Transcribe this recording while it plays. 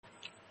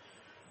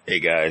Hey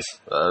guys,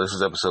 this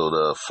is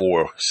episode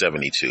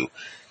 472.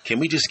 Can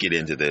we just get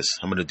into this?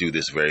 I'm going to do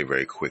this very,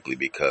 very quickly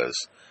because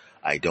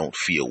I don't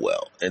feel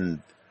well.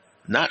 And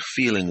not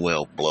feeling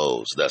well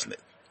blows, doesn't it?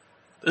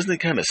 Doesn't it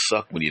kind of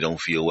suck when you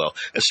don't feel well?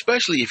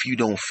 Especially if you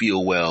don't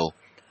feel well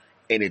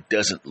and it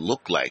doesn't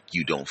look like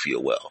you don't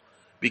feel well.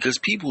 Because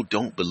people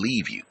don't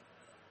believe you.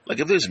 Like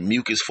if there's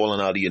mucus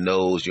falling out of your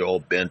nose, you're all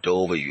bent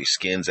over, your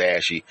skin's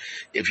ashy.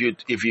 If you're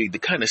the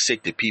kind of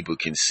sick that people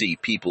can see,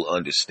 people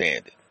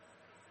understand it.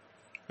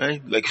 Right?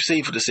 Like,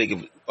 say for the sake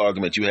of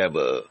argument, you have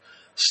a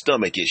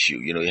stomach issue.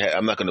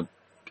 I'm not going to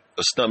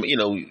a stomach. You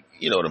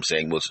know what I'm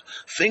saying. Well,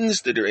 things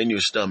that are in your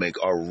stomach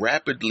are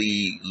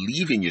rapidly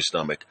leaving your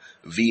stomach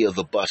via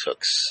the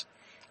buttocks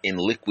in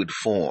liquid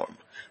form.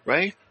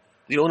 Right?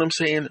 You know what I'm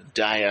saying?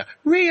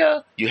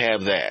 Diarrhea. You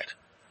have that.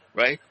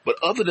 Right? But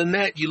other than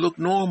that, you look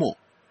normal.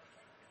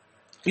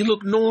 You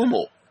look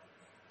normal.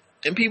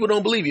 And people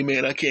don't believe you,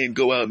 man. I can't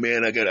go out,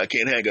 man. I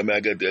can't hang out, man.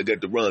 I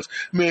got the runs.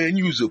 Man,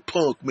 you's a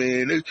punk,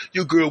 man.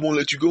 Your girl won't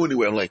let you go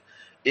anywhere. I'm like,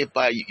 if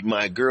by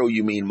my girl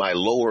you mean my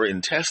lower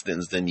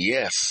intestines, then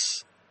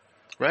yes.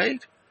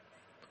 Right?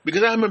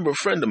 Because I remember a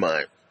friend of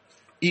mine,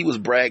 he was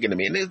bragging to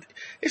me. And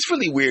it's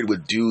really weird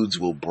what dudes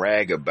will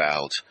brag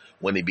about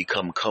when they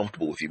become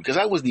comfortable with you. Because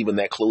I wasn't even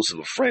that close of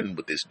a friend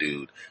with this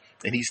dude.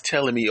 And he's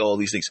telling me all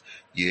these things.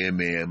 Yeah,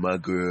 man, my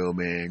girl,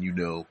 man,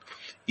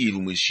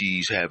 even when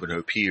she's having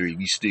her period,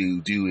 we still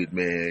do it,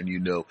 man,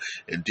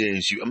 and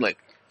then I'm like,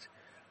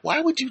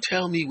 why would you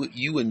tell me what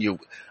you and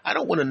I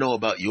don't want to know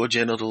about your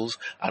genitals.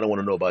 I don't want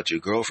to know about your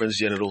girlfriend's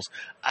genitals.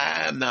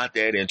 I'm not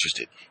that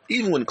interested.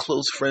 Even when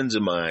close friends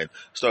of mine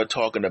start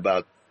talking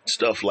about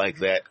stuff like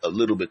that a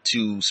little bit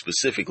too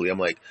specifically, I'm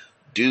like,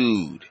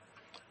 dude,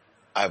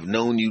 I've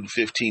known you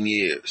 15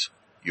 years.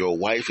 Your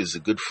wife is a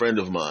good friend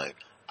of mine.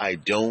 I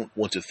don't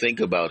want to think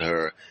about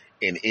her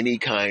in any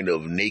kind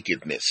of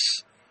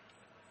nakedness.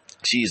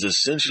 She's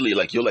essentially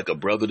like, you're like a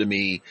brother to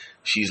me.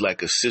 She's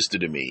like a sister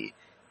to me.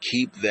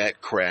 Keep that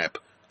crap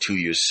to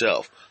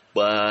yourself.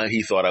 But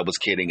he thought I was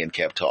kidding and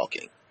kept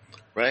talking.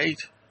 Right?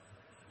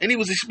 And he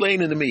was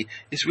explaining to me,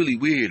 it's really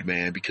weird,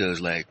 man,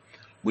 because like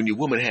when your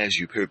woman has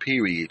her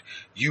period,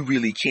 you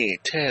really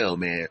can't tell,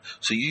 man.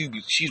 So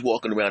she's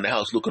walking around the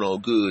house looking all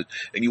good,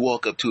 and you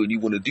walk up to her and you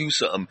want to do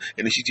something,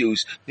 and then she goes,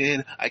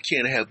 man, I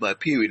can't have my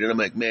period. And I'm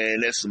like,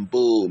 man, that's some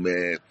bull,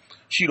 man.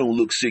 She don't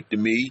look sick to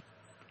me.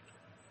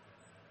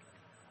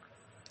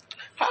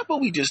 How about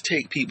we just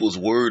take people's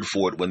word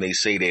for it when they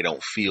say they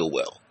don't feel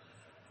well?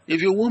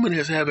 If your woman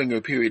is having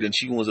her period and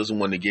she doesn't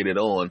want to get it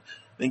on,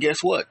 then guess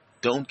what?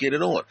 Don't get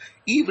it on.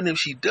 Even if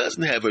she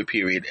doesn't have her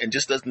period and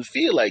just doesn't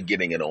feel like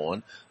getting it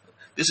on,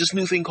 there's this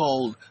new thing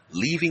called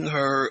leaving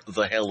her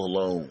the hell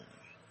alone.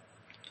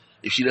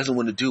 If she doesn't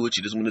want to do it,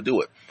 she doesn't want to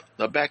do it.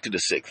 Now back to the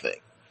sick thing.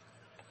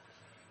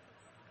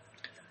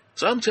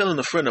 So I'm telling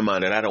a friend of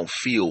mine that I don't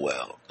feel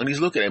well. And he's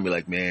looking at me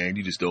like, man,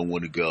 you just don't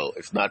want to go.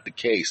 It's not the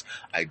case.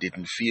 I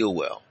didn't feel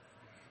well.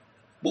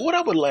 But what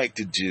I would like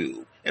to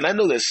do, and I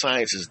know that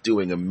science is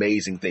doing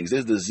amazing things.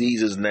 There's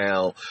diseases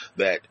now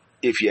that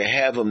if you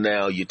have them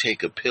now, you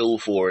take a pill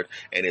for it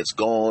and it's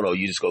gone, or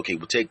you just go, okay,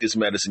 we'll take this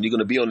medicine. You're going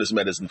to be on this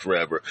medicine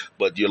forever,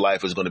 but your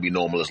life is going to be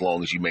normal as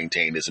long as you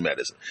maintain this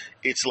medicine.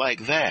 It's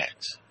like that.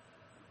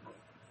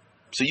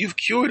 So you've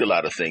cured a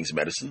lot of things,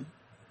 medicine.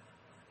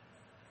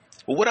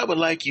 Well, what I would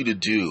like you to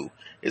do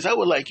is I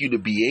would like you to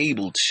be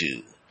able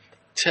to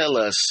tell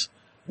us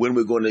when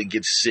we're going to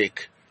get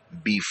sick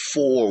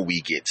before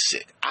we get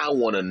sick. I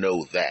want to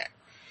know that.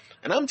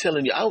 And I'm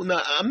telling you, I'm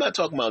not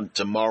talking about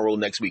tomorrow,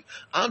 next week.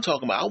 I'm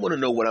talking about, I want to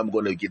know when I'm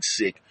going to get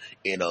sick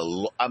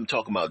I'm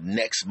talking about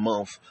next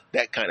month,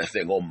 that kind of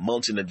thing, or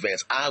months in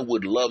advance. I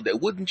would love that.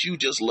 Wouldn't you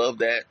just love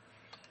that?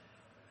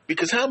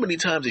 Because how many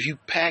times have you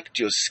packed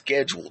your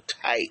schedule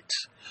tight?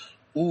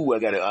 Ooh, I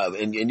got to,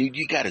 and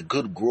you got a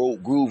good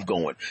groove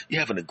going. You're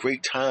having a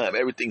great time.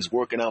 Everything's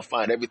working out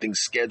fine. Everything's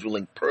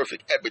scheduling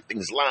perfect.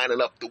 Everything's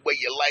lining up the way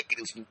you like it.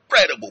 It's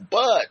incredible.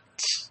 But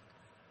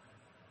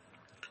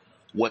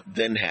what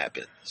then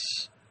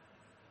happens?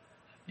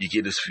 You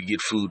get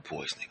food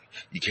poisoning.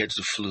 You catch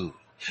the flu.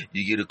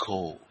 You get a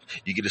cold.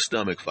 You get a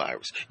stomach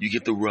virus. You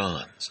get the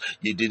runs.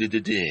 You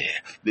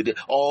did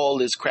all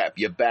this crap.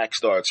 Your back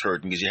starts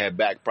hurting because you have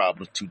back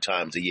problems 2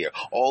 times a year.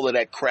 All of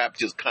that crap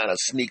just kind of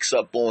sneaks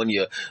up on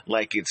you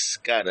like it's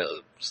got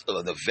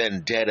the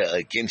vendetta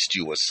against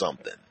you or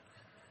something.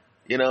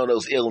 You know,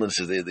 those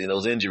illnesses,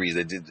 those injuries,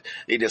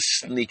 they just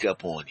sneak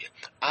up on you.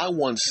 I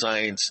want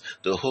science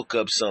to hook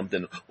up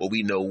something where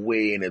we know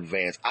way in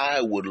advance.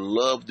 I would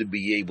love to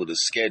be able to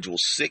schedule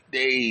sick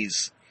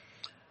days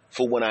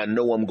for when I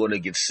know I'm going to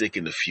get sick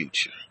in the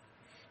future.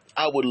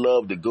 I would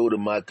love to go to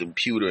my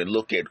computer and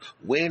look at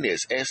when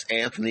is S.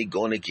 Anthony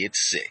going to get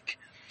sick.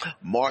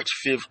 March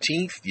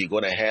 15th, you're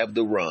going to have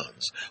the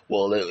runs.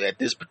 Well, at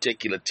this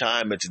particular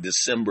time, it's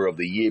December of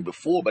the year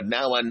before, but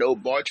now I know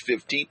March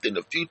 15th in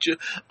the future,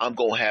 I'm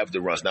going to have the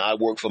runs. Now, I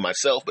work for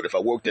myself, but if I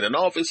worked in an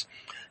office,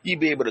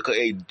 you'd be able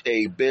to,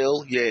 hey,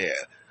 Bill, yeah,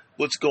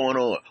 What's going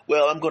on?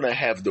 Well, I'm going to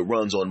have the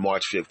runs on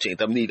March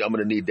 15th. I'm going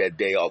to need that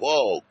day off.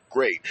 Oh,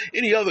 great.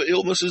 Any other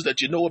illnesses that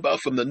you know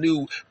about from the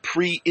new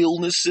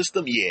pre-illness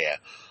system? Yeah.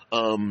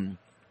 I'm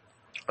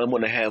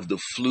going to have the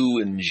flu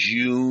in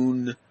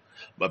June.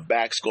 My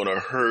back's going to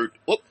hurt.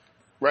 Oh,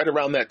 right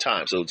around that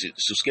time. So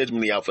schedule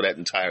me out for that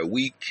entire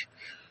week,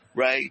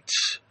 right?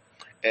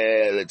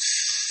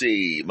 Let's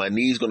see. My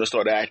knee's going to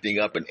start acting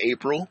up in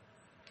April.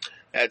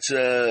 That's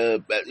yeah.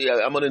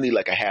 I'm gonna need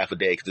like a half a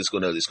day because it's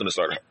gonna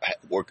start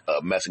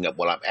messing up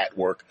while I'm at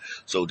work.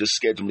 So just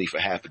schedule me for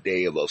half a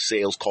day of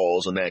sales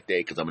calls on that day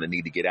because I'm gonna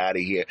need to get out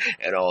of here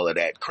and all of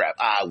that crap.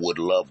 I would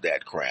love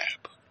that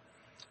crap,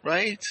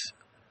 right?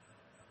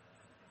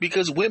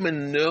 Because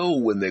women know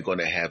when they're going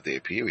to have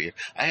their period.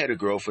 I had a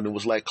girlfriend who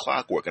was like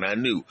clockwork, and I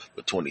knew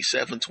the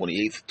 27th,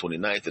 28th,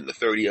 29th, and the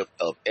 30th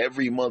of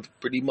every month,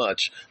 pretty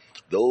much,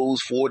 those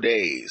 4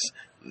 days,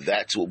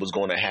 that's what was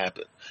going to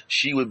happen.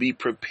 She would be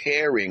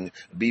preparing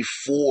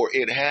before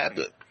it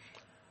happened,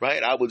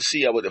 right?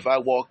 If I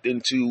walked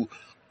into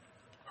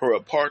her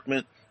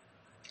apartment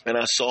and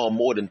I saw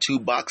more than 2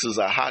 boxes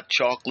of hot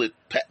chocolate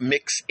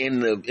mix in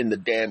the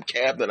damn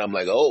cabinet, I'm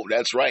like, oh,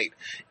 that's right.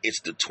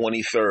 It's the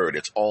 23rd.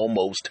 It's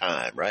almost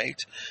time, right?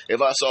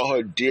 If I saw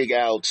her dig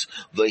out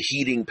the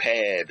heating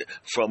pad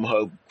from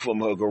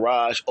her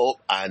garage, oh,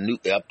 I knew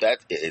that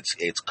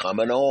it's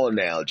coming on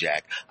now,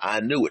 Jack.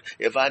 I knew it.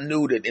 If I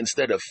knew that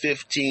instead of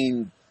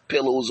 15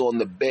 pillows on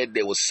the bed,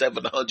 there was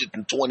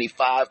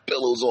 725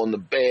 pillows on the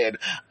bed,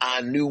 I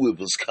knew it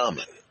was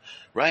coming,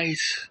 right?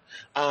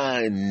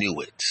 I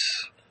knew it.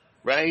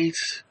 Right?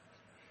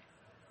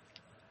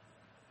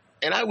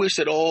 And I wish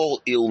that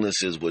all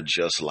illnesses were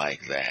just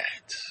like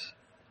that.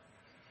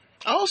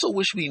 I also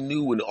wish we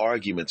knew when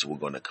arguments were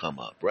going to come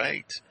up,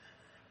 right?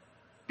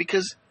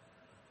 Because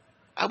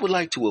I would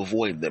like to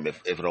avoid them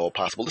if at all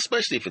possible,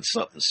 especially if it's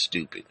something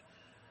stupid.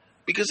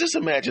 Because just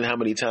imagine how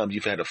many times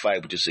you've had a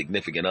fight with your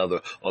significant other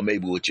or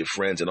maybe with your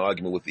friends, an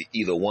argument with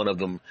either one of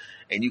them,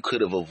 and you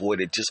could have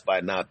avoided just by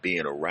not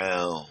being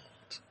around.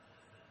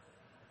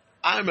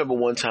 I remember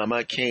one time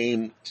I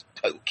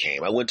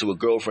went to a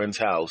girlfriend's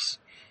house,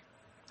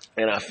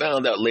 and I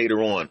found out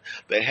later on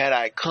that had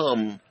I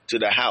come to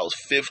the house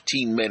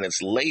 15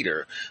 minutes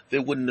later,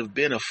 there wouldn't have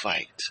been a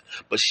fight.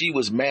 But she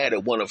was mad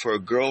at one of her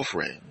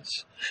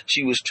girlfriends.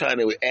 She was trying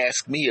to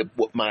ask me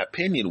what my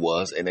opinion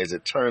was, and as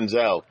it turns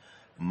out,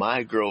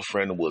 my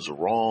girlfriend was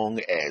wrong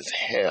as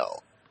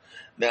hell.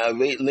 Now,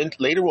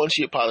 later on,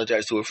 she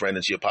apologized to her friend,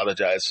 and she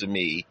apologized to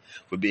me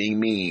for being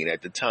mean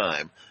at the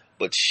time.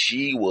 But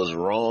she was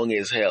wrong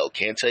as hell.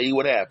 Can't tell you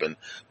what happened,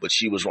 but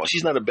she was wrong.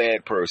 She's not a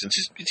bad person.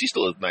 She's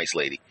still a nice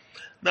lady.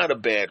 Not a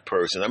bad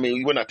person. I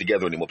mean, we're not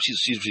together anymore.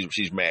 But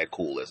she's mad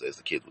cool, as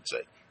the kids would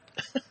say.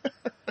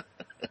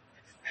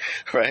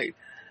 Right?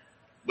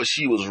 But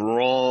she was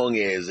wrong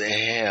as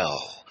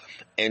hell.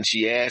 And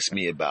she asked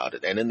me about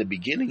it. And in the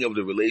beginning of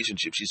the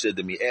relationship, she said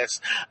to me,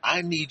 S,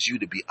 I need you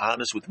to be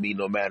honest with me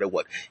no matter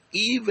what.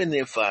 Even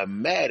if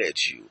I'm mad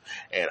at you.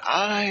 And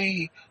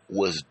I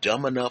was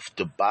dumb enough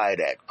to buy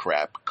that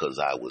crap because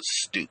I was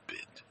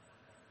stupid.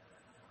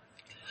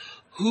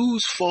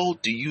 Whose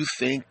fault do you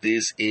think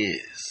this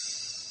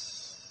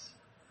is?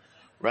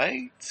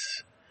 Right?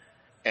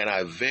 And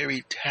I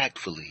very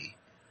tactfully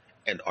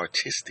and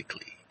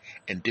artistically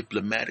and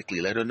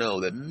diplomatically let her know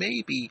that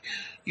maybe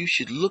you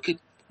should look at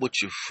what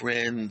your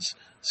friend's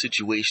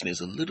situation is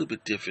a little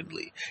bit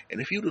differently. And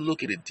if you were to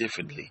look at it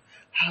differently,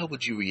 how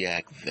would you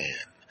react then?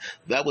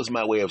 That was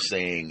my way of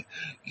saying,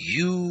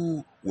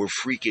 you were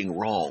freaking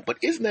wrong. But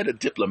isn't that a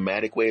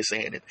diplomatic way of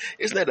saying it?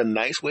 Isn't that a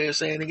nice way of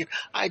saying it?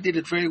 I did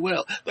it very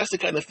well. That's the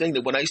kind of thing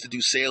that when I used to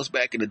do sales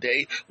back in the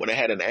day, when I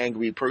had an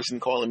angry person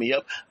calling me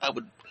up, I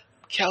would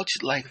couch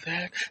it like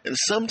that. And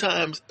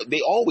sometimes they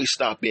always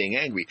stop being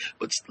angry,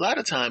 but a lot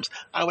of times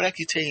I would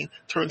actually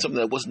turn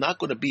something that was not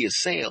going to be a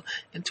sale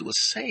into a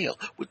sale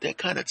with that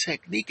kind of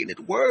technique, and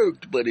it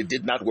worked, but it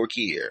did not work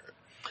here.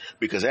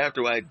 Because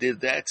after I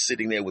did that,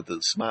 sitting there with a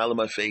smile on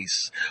my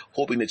face,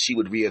 hoping that she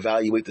would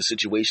reevaluate the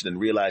situation and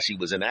realize she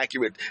was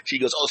inaccurate, she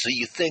goes, oh, so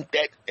you think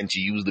that, and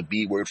she used the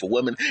B word for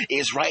woman,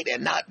 is right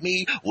and not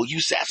me? Well,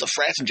 you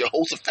sassafras and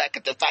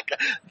Jehoshaphat.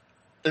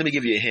 Let me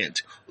give you a hint.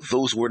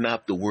 Those were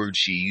not the words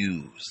she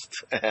used.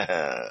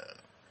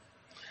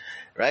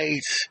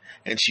 Right?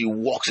 And she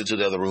walks into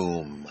the other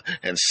room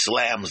and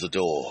slams the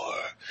door.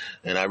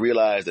 And I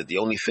realize that the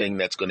only thing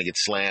that's going to get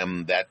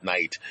slammed that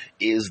night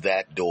is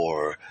that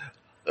door.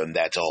 And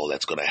that's all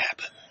that's going to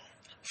happen.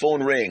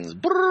 Phone rings.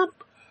 Brrr.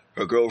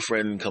 Her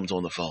girlfriend comes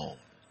on the phone.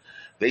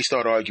 They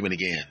start arguing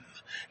again.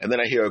 And then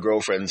I hear her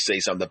girlfriend say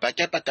something.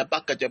 Baka, baka,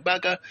 baka,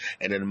 baka.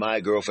 And then my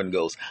girlfriend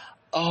goes,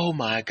 oh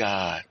my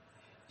God.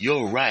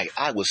 You're right.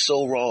 I was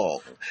so wrong.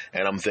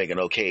 And I'm thinking,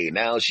 okay,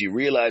 now she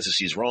realizes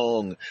she's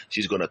wrong.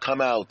 She's going to come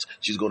out.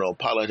 She's going to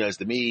apologize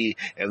to me.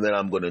 And then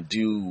I'm going to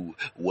do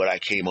what I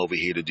came over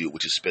here to do,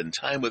 which is spend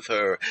time with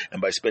her. And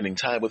by spending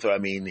time with her, I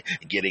mean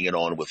getting it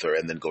on with her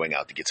and then going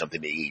out to get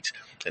something to eat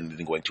and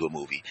then going to a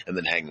movie and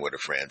then hanging with her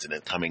friends and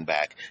then coming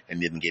back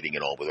and then getting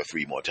it on with her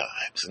 3 more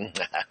times.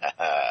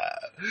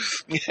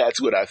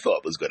 That's what I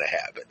thought was going to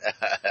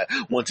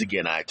happen. Once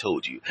again, I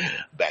told you,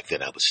 back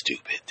then I was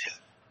stupid.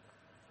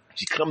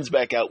 She comes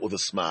back out with a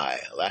smile.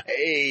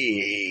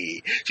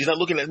 Hey, she's not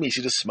looking at me.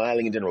 She's just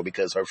smiling in general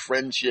because her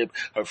friend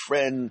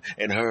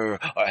and her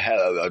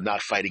are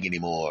not fighting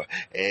anymore.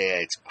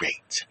 It's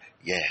great.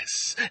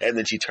 Yes. And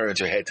then she turns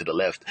her head to the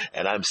left,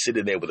 and I'm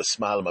sitting there with a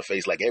smile on my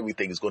face like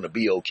everything is going to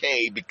be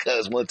okay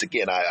because, once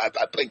again, I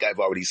think I've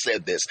already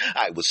said this.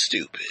 I was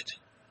stupid.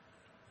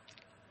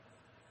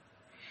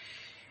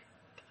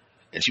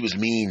 And she was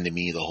mean to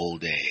me the whole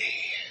day.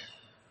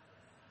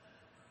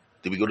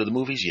 Did we go to the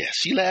movies? Yes.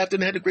 She laughed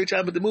and had a great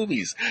time at the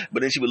movies.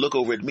 But then she would look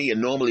over at me,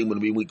 and normally when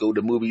we would go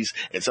to movies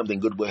and something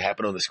good would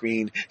happen on the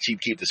screen,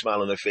 she'd keep the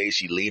smile on her face.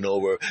 She'd lean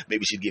over.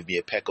 Maybe she'd give me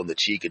a peck on the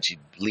cheek, and she'd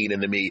lean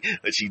into me.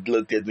 But she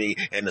looked at me,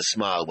 and the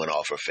smile went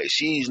off her face.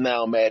 She's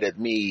now mad at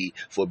me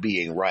for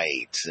being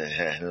right.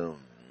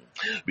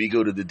 We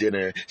go to the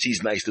dinner.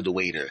 She's nice to the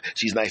waiter.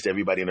 She's nice to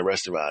everybody in the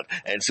restaurant.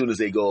 And as soon as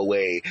they go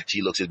away,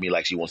 she looks at me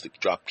like she wants to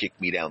drop kick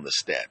me down the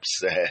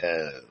steps.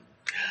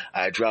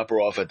 I drop her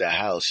off at the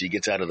house. She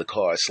gets out of the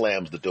car,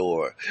 slams the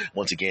door.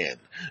 Once again,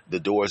 the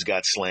doors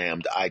got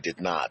slammed. I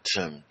did not.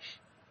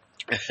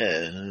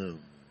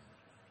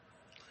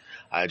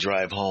 I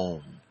drive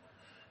home.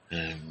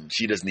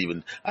 She doesn't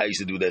even, I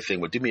used to do that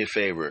thing where, do me a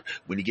favor,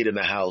 when you get in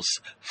the house,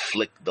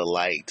 flick the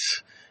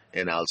lights,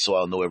 and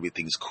I'll know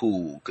everything's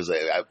cool. Because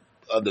I,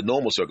 under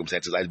normal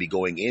circumstances, I'd be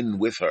going in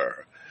with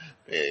her,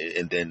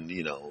 and then,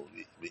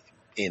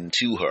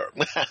 into her.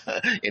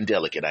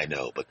 Indelicate, I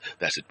know, but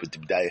that's it. But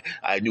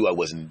I knew that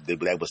was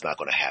not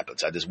going to happen.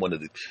 So I just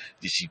wanted to,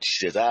 she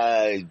says,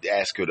 I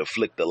asked her to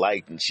flick the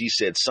light, and she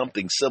said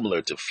something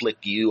similar to flick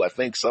you. I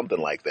think something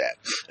like that.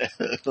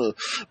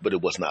 But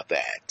it was not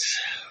that.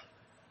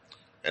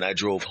 And I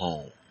drove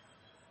home.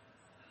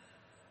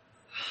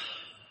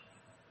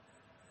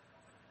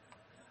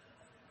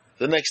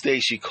 The next day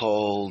she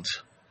called,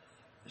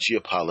 she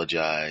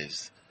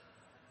apologized,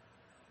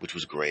 which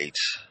was great.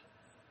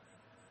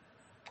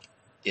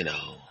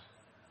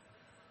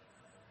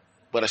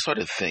 But I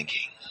started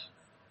thinking,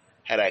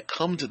 had I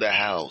come to the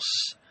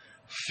house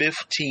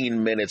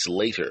 15 minutes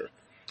later,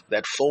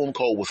 that phone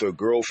call with her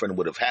girlfriend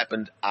would have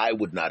happened. I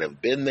would not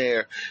have been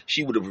there.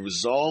 She would have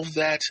resolved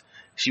that.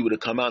 She would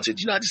have come out and said,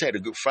 I just had a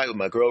good fight with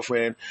my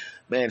girlfriend.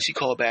 Man, she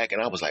called back,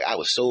 and I was like, I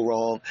was so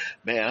wrong.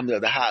 Man,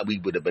 we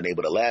would have been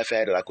able to laugh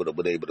at it. I could have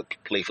been able to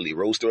playfully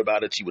roast her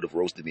about it. She would have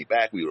roasted me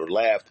back. We would have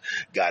laughed,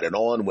 got it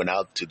on, went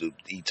out to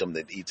get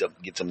something to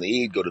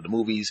eat, go to the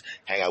movies,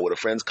 hang out with her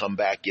friends, come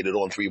back, get it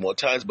on 3 more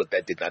times, but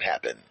that did not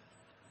happen.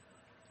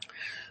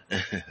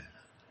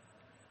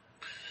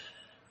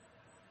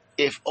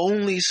 If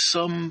only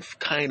some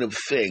kind of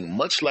thing,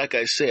 much like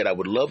I said, I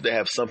would love to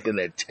have something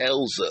that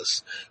tells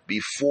us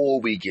before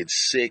we get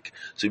sick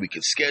so we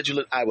can schedule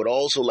it. I would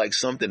also like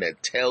something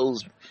that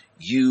tells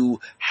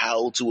you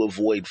how to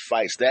avoid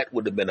fights. That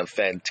would have been a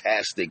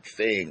fantastic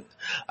thing.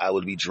 I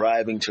would be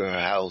driving to her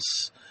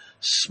house,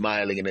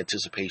 smiling in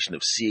anticipation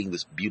of seeing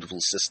this beautiful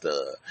sister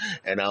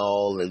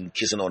and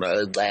kissing on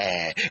her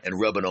and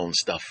rubbing on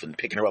stuff and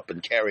picking her up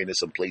and carrying her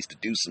someplace to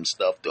do some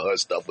stuff to her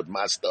stuff with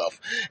my stuff,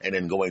 and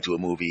then going to a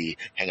movie,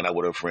 hanging out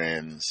with her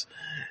friends.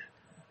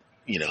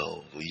 We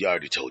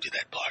already told you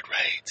that part,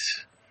 right?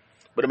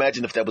 But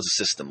imagine if that was a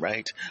system,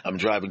 right? I'm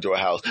driving to her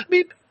house.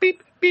 Beep,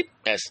 beep, beep.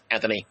 S.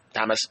 Anthony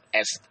Thomas.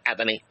 S.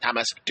 Anthony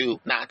Thomas. Do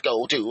not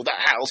go to the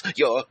house.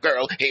 Your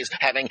girl is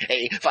having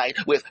a fight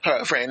with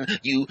her friend.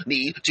 You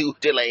need to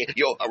delay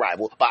your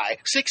arrival by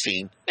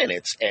 16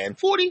 minutes and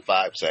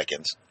 45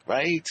 seconds,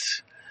 right?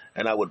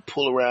 And I would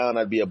pull around.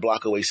 I'd be a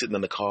block away sitting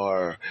in the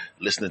car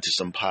listening to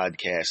some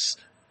podcasts,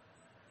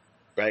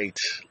 right?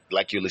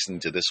 Like you're listening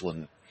to this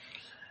one.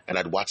 And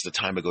I'd watch the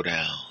timer go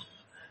down.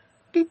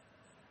 Boop,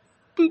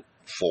 boop.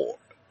 4,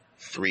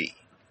 3,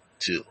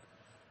 2.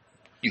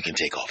 You can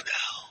take off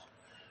now.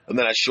 And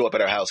then I show up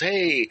at her house.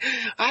 Hey,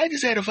 I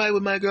just had a fight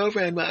with my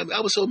girlfriend. I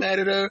was so mad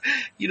at her,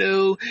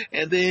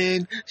 and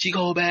then she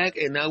called back,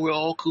 and now we're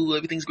all cool.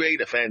 Everything's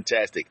great.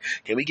 Fantastic.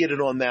 Can we get it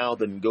on now?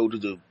 Then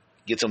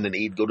get something to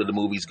eat, go to the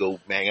movies, go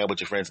hang out with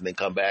your friends, and then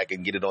come back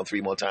and get it on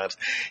 3 more times?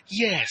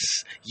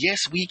 Yes,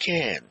 we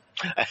can.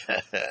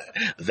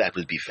 That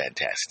would be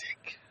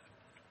fantastic.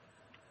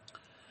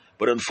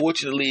 But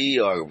unfortunately,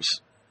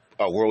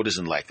 our world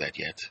isn't like that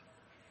yet.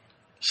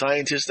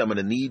 Scientists, I'm going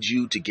to need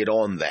you to get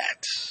on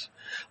that.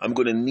 I'm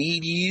going to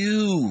need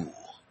you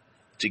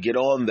to get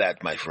on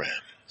that, my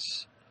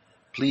friends.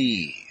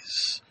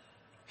 Please.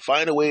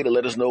 Find a way to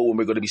let us know when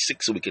we're going to be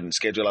sick so we can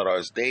schedule out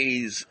our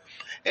days.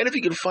 And if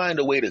you can find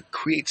a way to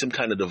create some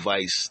kind of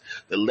device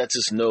that lets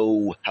us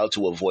know how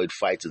to avoid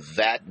fights,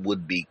 that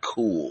would be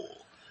cool.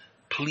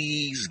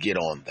 Please get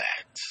on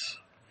that.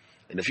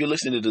 And if you're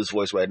listening to this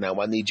voice right now,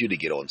 I need you to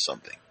get on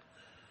something.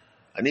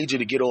 I need you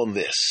to get on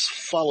this.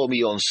 Follow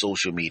me on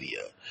social media.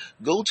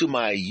 Go to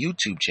my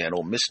YouTube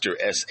channel, Mr.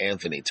 S.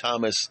 Anthony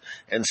Thomas,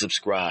 and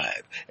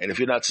subscribe. And if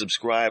you're not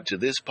subscribed to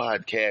this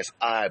podcast,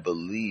 I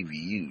believe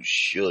you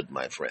should,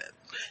 my friend.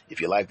 If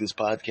you like this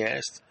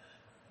podcast,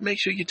 make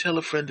sure you tell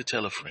a friend to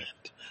tell a friend.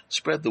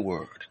 Spread the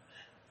word.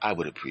 I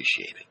would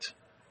appreciate it.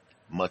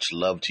 Much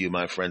love to you,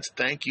 my friends.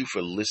 Thank you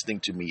for listening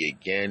to me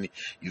again.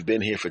 You've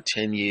been here for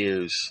 10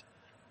 years.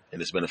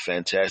 And it's been a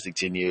fantastic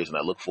 10 years, and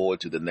I look forward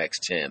to the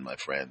next 10, my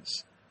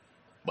friends.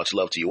 Much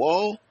love to you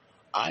all.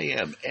 I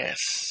am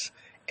S.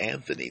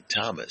 Anthony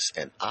Thomas,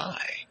 and I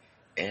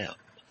am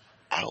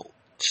out.